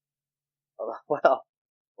 Well,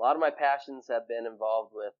 a lot of my passions have been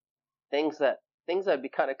involved with things that'd be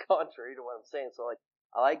kind of contrary to what I'm saying. So, like,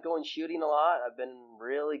 I like going shooting a lot. I've been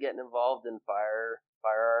really getting involved in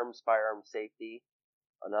firearm safety.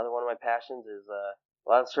 Another one of my passions is a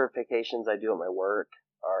lot of certifications I do at my work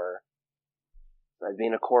are.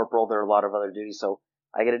 Being a corporal, there are a lot of other duties, so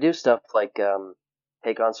I get to do stuff like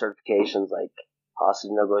take on certifications like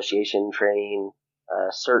hostage negotiation training,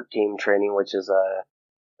 CERT team training, which is a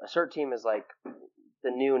CERT team is like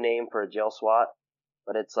the new name for a jail SWAT,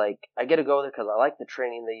 but it's like I get to go there because I like the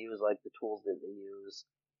training they use, I like the tools that they use.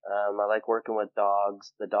 I like working with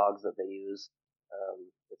the dogs that they use.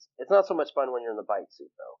 It's not so much fun when you're in the bite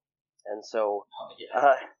suit though, and so.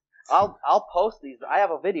 I'll post these. I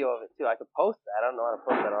have a video of it too. I could post that. I don't know how to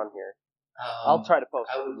post that on here. I'll try to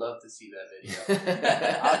post it. I would love to see that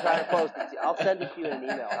video. I'll try to post it to you. I'll send it to you in an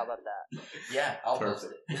email. How about that? Yeah, I'll post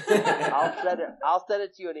it. I'll send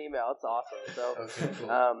it to you in an email. It's awesome. So, okay,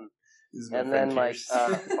 cool. And then like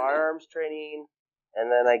firearms training,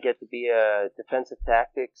 and then I get to be a defensive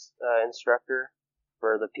tactics instructor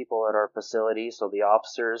for the people at our facility. So the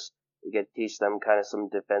officers, we get to teach them kind of some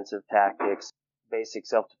defensive tactics. Basic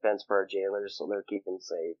self-defense for our jailers, so they're keeping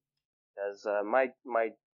safe. As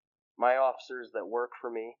my officers that work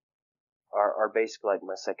for me are basically like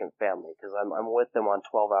my second family, because I'm with them on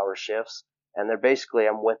 12-hour shifts, and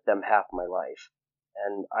I'm with them half my life,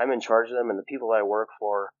 and I'm in charge of them, and the people I work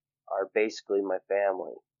for are basically my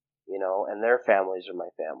family, you know, and their families are my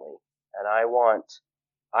family, and I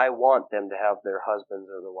want them to have their husbands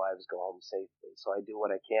or their wives go home safely, so I do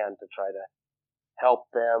what I can to try to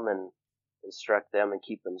help them and instruct them and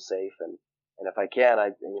keep them safe, and if I can,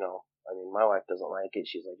 my wife doesn't like it.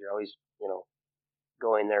 She's like, you're always,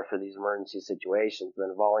 going there for these emergency situations, and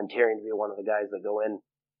then volunteering to be one of the guys that go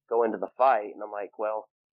into the fight, and I'm like, well,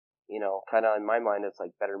 kind of in my mind, it's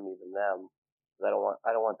like better me than them, because I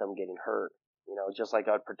don't want them getting hurt, just like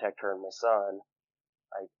I'd protect her and my son,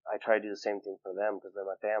 I try to do the same thing for them because they're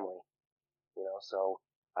my family, so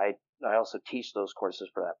I also teach those courses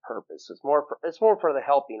for that purpose. It's more for the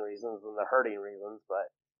helping reasons than the hurting reasons, but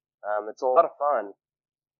it's a lot of fun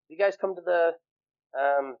you guys come to the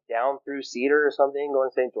down through Cedar or something, going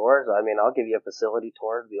to St. George, I mean, I'll give you a facility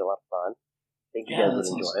tour. It'd be a lot of fun. I think you guys would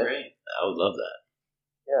enjoy it. Great. I would love that.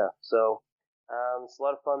 Yeah, so it's a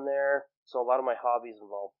lot of fun there. So a lot of my hobbies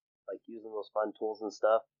involve like using those fun tools and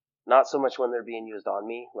stuff. Not so much when they're being used on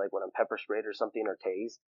me, like when I'm pepper sprayed or something, or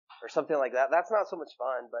tased or something like that. That's not so much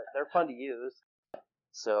fun, but they're fun to use.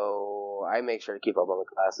 So I make sure to keep up on the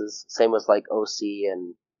classes. Same with like OC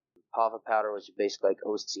and Pava powder, which is basically like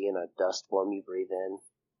OC in a dust form you breathe in.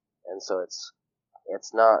 And so it's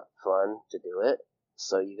not fun to do it.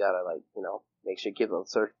 So you gotta like, make sure you keep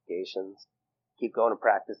those certifications, keep going to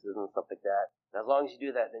practices and stuff like that. And as long as you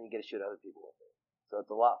do that, then you get to shoot other people with it. So it's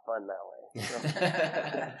a lot of fun that way.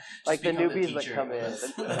 Like the newbies that come in.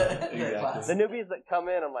 The newbies that come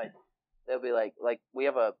in, I'm like, they'll be like we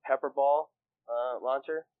have a pepper ball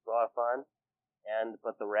launcher. It's a lot of fun.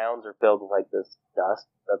 But the rounds are filled with like this dust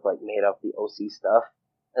that's like made up the OC stuff.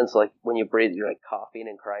 And so like when you breathe, you're like coughing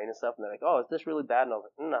and crying and stuff. And they're like, oh, is this really bad? And I was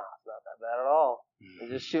like, no, it's not that bad at all. And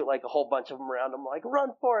just shoot like a whole bunch of them around them, like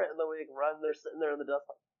run for it. And then we run, they're sitting there in the dust,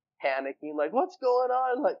 like panicking, like what's going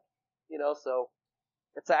on? Like, so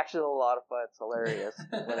it's actually a lot of fun. It's hilarious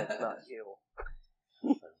when it's not you.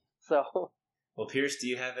 So. Well, Pierce, do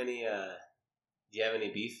you have any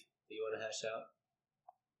beef that you want to hash out?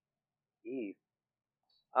 Beef.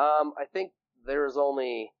 I think there was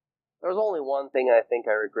only one thing I think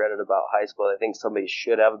I regretted about high school. I think somebody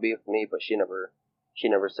should have a beef with me, but she never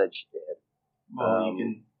said she did. Well,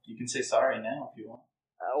 you can say sorry now if you want.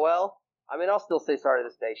 Well, I mean, I'll still say sorry to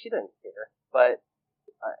this day. She didn't care, but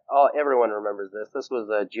everyone remembers this. This was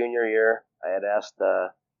a junior year. I had asked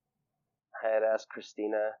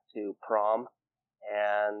Christina to prom,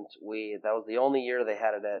 and that was the only year they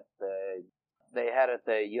had it at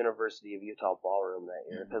the University of Utah Ballroom that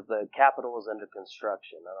year, because the Capitol was under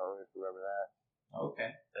construction. I don't know if you remember that.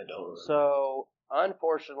 Okay. I don't remember. So,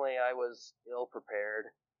 unfortunately, I was ill-prepared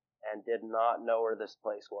and did not know where this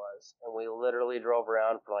place was. And we literally drove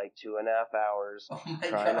around for like 2.5 hours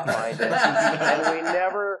trying to find it. And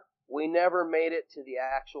we never made it to the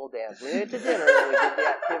actual dance. We made it to dinner and we did the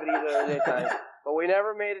activities at the daytime, but we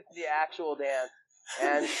never made it to the actual dance.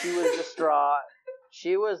 And she was distraught.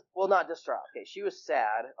 She was, well, not distraught. Okay, she was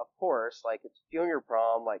sad, of course. Like, it's junior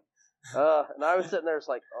prom. Like, and I was sitting there, just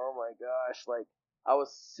like, oh my gosh. Like, I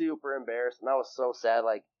was super embarrassed, and I was so sad.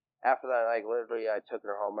 Like, after that, like, literally, I took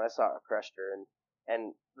her home, and I saw her, crushed her.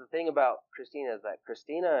 And the thing about Christina is that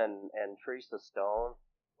Christina and Teresa Stone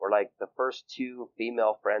were, like, the first two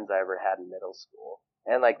female friends I ever had in middle school.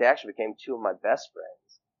 And, like, they actually became two of my best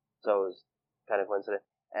friends. So it was kind of coincident.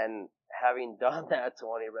 And having done that to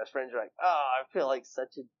one of your best friends, you're like, oh, I feel like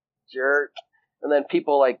such a jerk. And then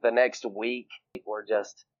people, like, the next week were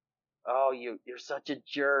just, oh, you're such a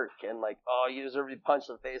jerk. And, like, oh, you deserve to be punched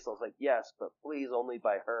in the face. I was like, yes, but please only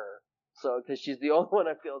by her. So, because she's the only one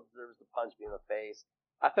I feel deserves to punch me in the face.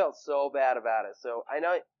 I felt so bad about it. So, I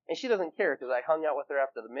know, and she doesn't care, because I hung out with her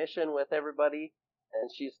after the mission with everybody. And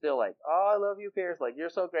she's still like, oh, I love you, Pierce. Like, you're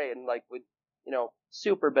so great. And, like,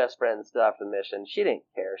 super best friends still after the mission. She didn't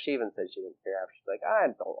care. She even said she didn't care after. She's like, I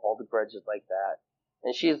don't hold the grudges like that.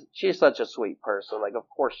 And she's such a sweet person. Like, of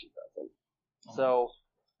course she doesn't. So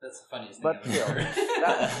that's the funniest thing but I've ever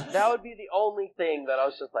heard. that would be the only thing that I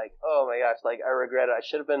was just like, oh my gosh, like I regret it. I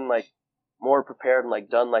should have been like more prepared and like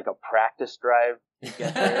done like a practice drive to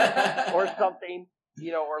get there or something.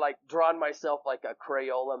 Or like drawn myself like a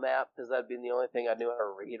Crayola map, because that'd been the only thing I knew how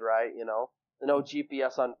to read right, No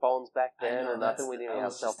GPS on phones back then or nothing. We didn't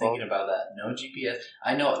have cell phones. I was just thinking about that. No GPS.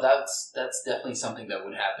 I know that's definitely something that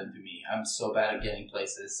would happen to me. I'm so bad at getting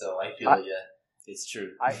places, so I feel it's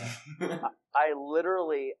true. I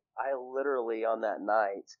literally on that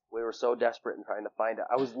night, we were so desperate in trying to find it.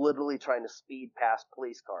 I was literally trying to speed past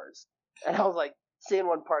police cars, and I was like, seeing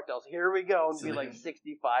one parked, I was, here we go, and be like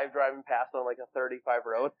 65 driving past on like a 35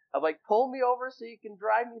 road. I'm like, pull me over so you can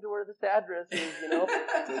drive me to where this address is,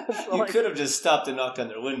 So, you could have just stopped and knocked on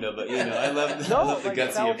their window, but I love the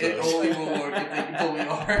gutsy approach. It only will work if they can pull me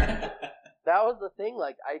over. That was the thing.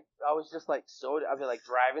 Like I was just like I'd be like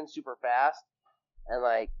driving super fast, and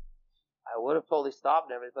like I would have totally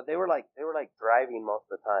stopped and everything, but they were like driving most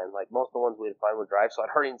of the time. Like most of the ones we'd find would drive, so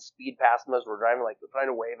I'd hurry and speed past them as we're driving, like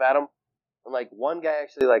trying to wave at them. And, like, one guy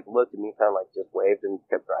actually, like, looked at me, kind of, like, just waved and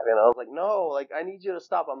kept driving. And I was like, no, like, I need you to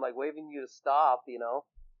stop. I'm, like, waving you to stop, And I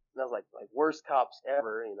was like, worst cops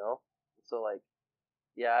ever, So, like,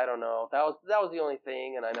 yeah, I don't know. That was the only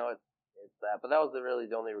thing, and I know it's that. But that was really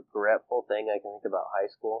the only regretful thing I can think about high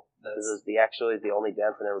school. This is actually the only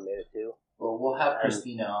dance I never made it to. Well, we'll have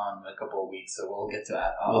Christina on in a couple of weeks, so we'll get to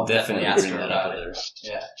that. We'll definitely ask her about it.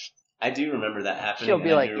 Yeah. I do remember that happening. She'll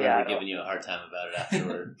be like, I do remember giving you a hard time about it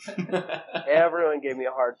afterward. Everyone gave me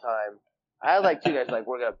a hard time. I had like two guys like,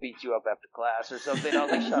 we're going to beat you up after class or something. I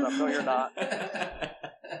was like, shut up. No, you're not.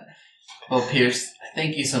 Well, Pierce,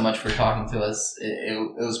 thank you so much for talking to us.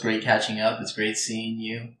 It was great catching up. It's great seeing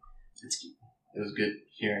you. It was good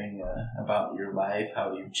hearing about your life,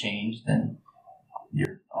 how you've changed, and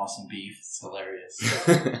your awesome beef. It's hilarious.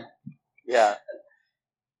 Yeah.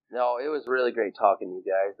 No, it was really great talking to you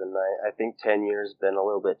guys, and I think 10 years has been a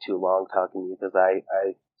little bit too long talking to you because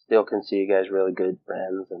I still consider you guys really good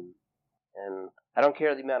friends, and I don't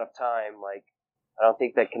care the amount of time. Like, I don't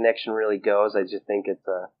think that connection really goes. I just think it's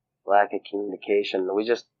a lack of communication. We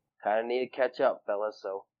just kind of need to catch up, fellas.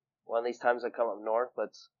 So one of these times I come up north,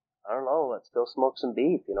 let's go smoke some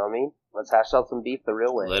beef. You know what I mean? Let's hash out some beef the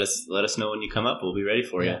real way. Let us know when you come up. We'll be ready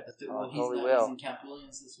for you. Well, he's in Camp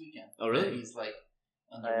Williams this weekend. Oh, really? He's like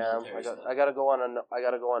under military stuff. I gotta go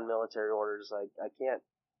on military orders. I can't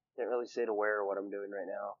really say to where or what I'm doing right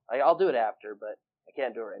now. I'll do it after, but I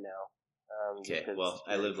can't do it right now. Okay. Well,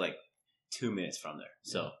 I live like 2 minutes from there,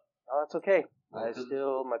 so. Oh, that's okay.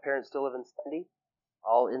 Well, my parents still live in Sandy.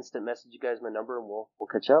 I'll instant message you guys my number and we'll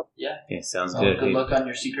catch up. Yeah. Okay, sounds good. Good luck on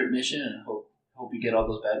your secret mission, and hope you get all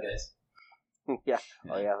those bad guys. Yeah.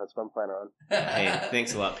 Oh yeah, that's what I'm planning on. Hey,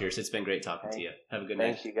 thanks a lot, Pierce. It's been great talking to you. Have a good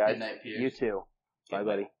night. Thanks, you guys. Good night, Pierce. You too. Okay, bye,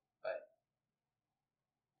 buddy. Bye.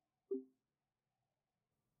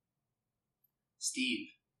 Steve,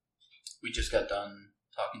 we just got done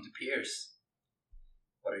talking to Pierce.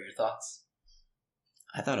 What are your thoughts?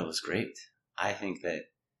 I thought it was great. I think that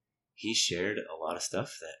he shared a lot of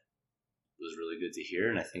stuff that was really good to hear,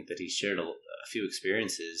 and I think that he shared a few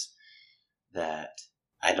experiences that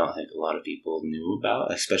I don't think a lot of people knew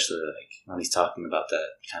about, especially like when he's talking about that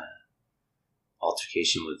kind of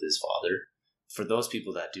altercation with his father. For those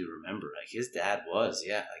people that do remember, like his dad was,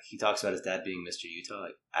 like he talks about his dad being Mr. Utah.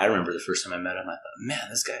 Like I remember the first time I met him, I thought, man,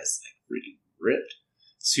 this guy's like freaking ripped,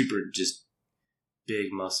 super just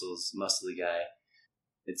big muscles, muscly guy.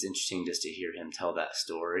 It's interesting just to hear him tell that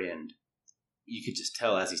story, and you could just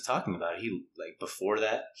tell as he's talking about it, he like before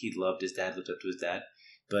that he loved his dad, looked up to his dad,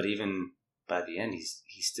 but even by the end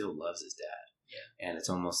he still loves his dad. Yeah. And it's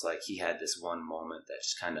almost like he had this one moment that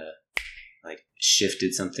just kind of like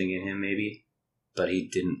shifted something in him maybe, but he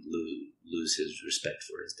didn't lose his respect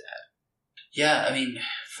for his dad. Yeah, I mean,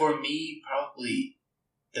 for me, probably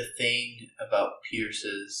the thing about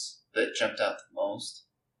Pierce's that jumped out the most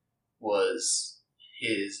was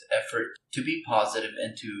his effort to be positive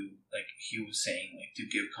and to, like he was saying, like to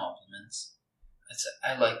give compliments.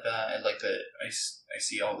 I like that. I like that. I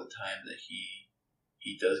see all the time that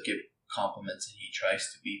he does give compliments and he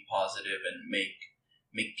tries to be positive and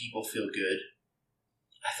make people feel good.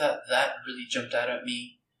 I thought that really jumped out at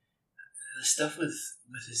me. The stuff with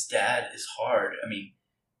his dad is hard. I mean,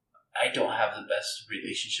 I don't have the best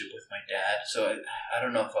relationship with my dad, so I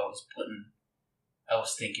don't know if I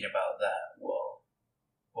was thinking about that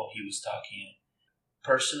while he was talking.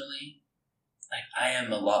 Personally, like I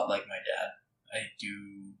am a lot like my dad.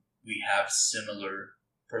 We have similar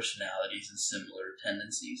personalities and similar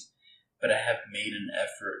tendencies, but I have made an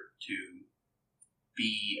effort to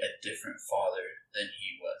be a different father than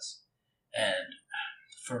he was. And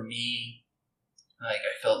for me, like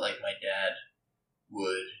I felt like my dad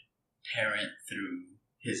would parent through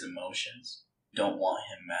his emotions. Don't want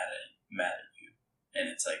him mad at you. And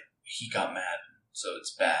it's like he got mad, so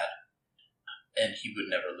it's bad. And he would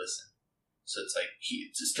never listen. So it's like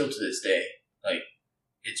still to this day, like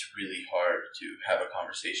it's really hard to have a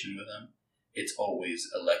conversation with him. It's always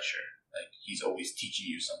a lecture. Like he's always teaching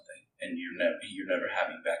you something, and you're never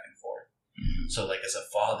having back and forth. Mm-hmm. So like as a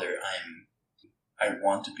father, I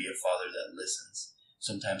want to be a father that listens.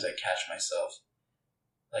 Sometimes I catch myself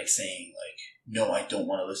like saying like, no, I don't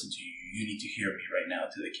want to listen to you. You need to hear me right now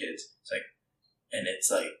to the kids. It's like, and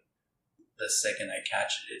it's like the second I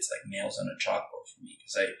catch it, it's like nails on a chalkboard for me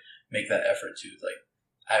because I make that effort to like,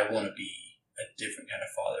 I want to be a different kind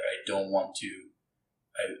of father. I don't want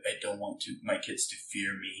my kids to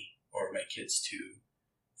fear me or my kids to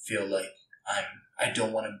feel like I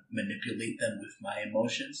don't want to manipulate them with my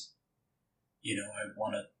emotions. You know, I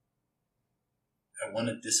want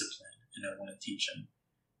to discipline and I want to teach them,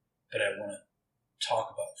 but I want to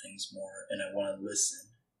talk about things more and I want to listen.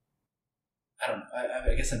 I don't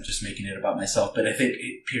know. I guess I'm just making it about myself, but I think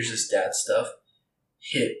Pierce's dad stuff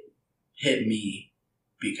hit me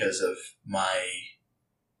because of my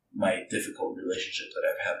difficult relationship that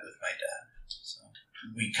I've had with my dad. So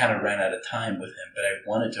we kind of ran out of time with him, but I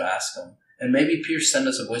wanted to ask him, and maybe Pierce sent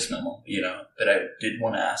us a voice memo, you know, but I did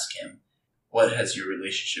want to ask him, what has your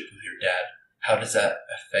relationship with your dad how does that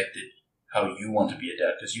affected how you want to be a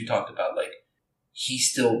dad? Because you talked about like he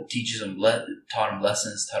still teaches him, taught him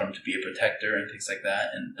lessons, taught him to be a protector and things like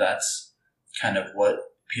that, and that's kind of what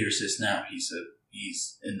Pierce is now. He's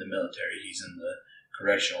in the military. He's in the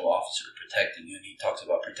correctional officer protecting you, and he talks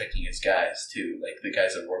about protecting his guys too, like the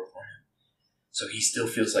guys that work for him. So he still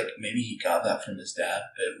feels like maybe he got that from his dad,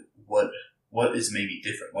 but what is maybe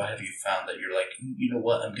different? What have you found that you're like, you know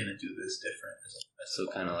what, I'm gonna do this different? So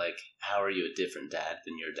kind of like, how are you a different dad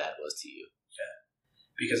than your dad was to you? Yeah,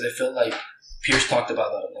 because I feel like Pierce talked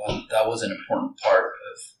about that a lot. That was an important part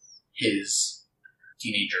of his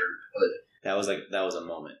teenagerhood. That was a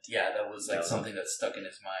moment. Yeah, that was something that stuck in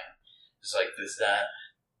his mind. It's like, does that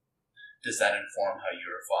inform how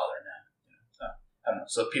you're a father now? So, I don't know.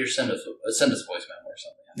 So Pierce, send us a voice memo or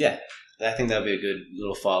something. Yeah, I think that would be a good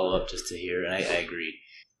little follow up just to hear, and I agree.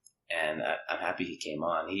 And I'm happy he came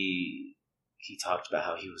on. He talked about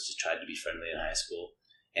how he was just tried to be friendly in high school,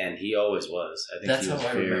 and he always was. I think that's he was how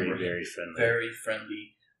I remember him. Very friendly. Very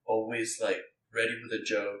friendly. Always like ready with a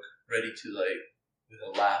joke, ready to like with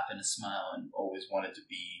a laugh and a smile, and always wanted to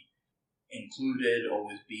be included,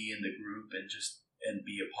 always be in the group, and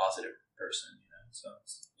be a positive person. So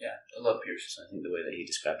yeah, I love Pierce. So I think the way that he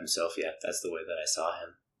described himself, yeah, that's the way that I saw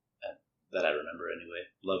him. That I remember anyway.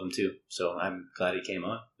 Love him too. So I'm glad he came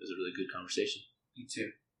on. It was a really good conversation. Me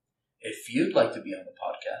too. If you'd like to be on the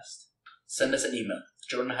podcast, send us an email,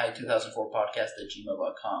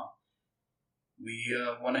 jordanhigh2004podcast@gmail.com. We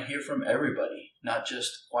want to hear from everybody, not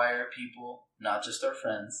just choir people, not just our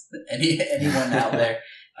friends, anyone out there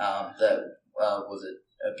that was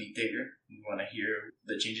a beat digger. We want to hear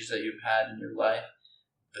the changes that you've had in your life,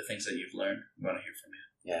 the things that you've learned. We want to hear from you.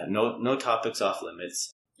 Yeah, no topics off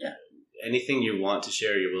limits. Yeah. Anything you want to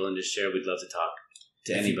share, you're willing to share, we'd love to talk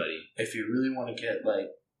to anybody. If you really want to get like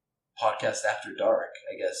podcast after dark,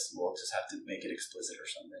 I guess we'll just have to make it explicit or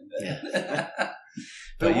something. Yeah.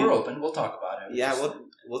 But we're open. We'll talk about it. Yeah,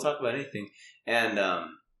 we'll talk about anything. And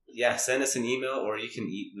send us an email, or you can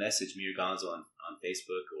message me or Gonzo on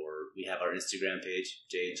Facebook, or we have our Instagram page,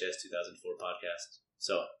 JHS2004 Podcast.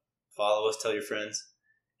 So follow us, tell your friends,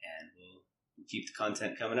 and we'll keep the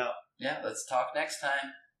content coming out. Yeah, let's talk next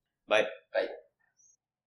time. Bye. Bye.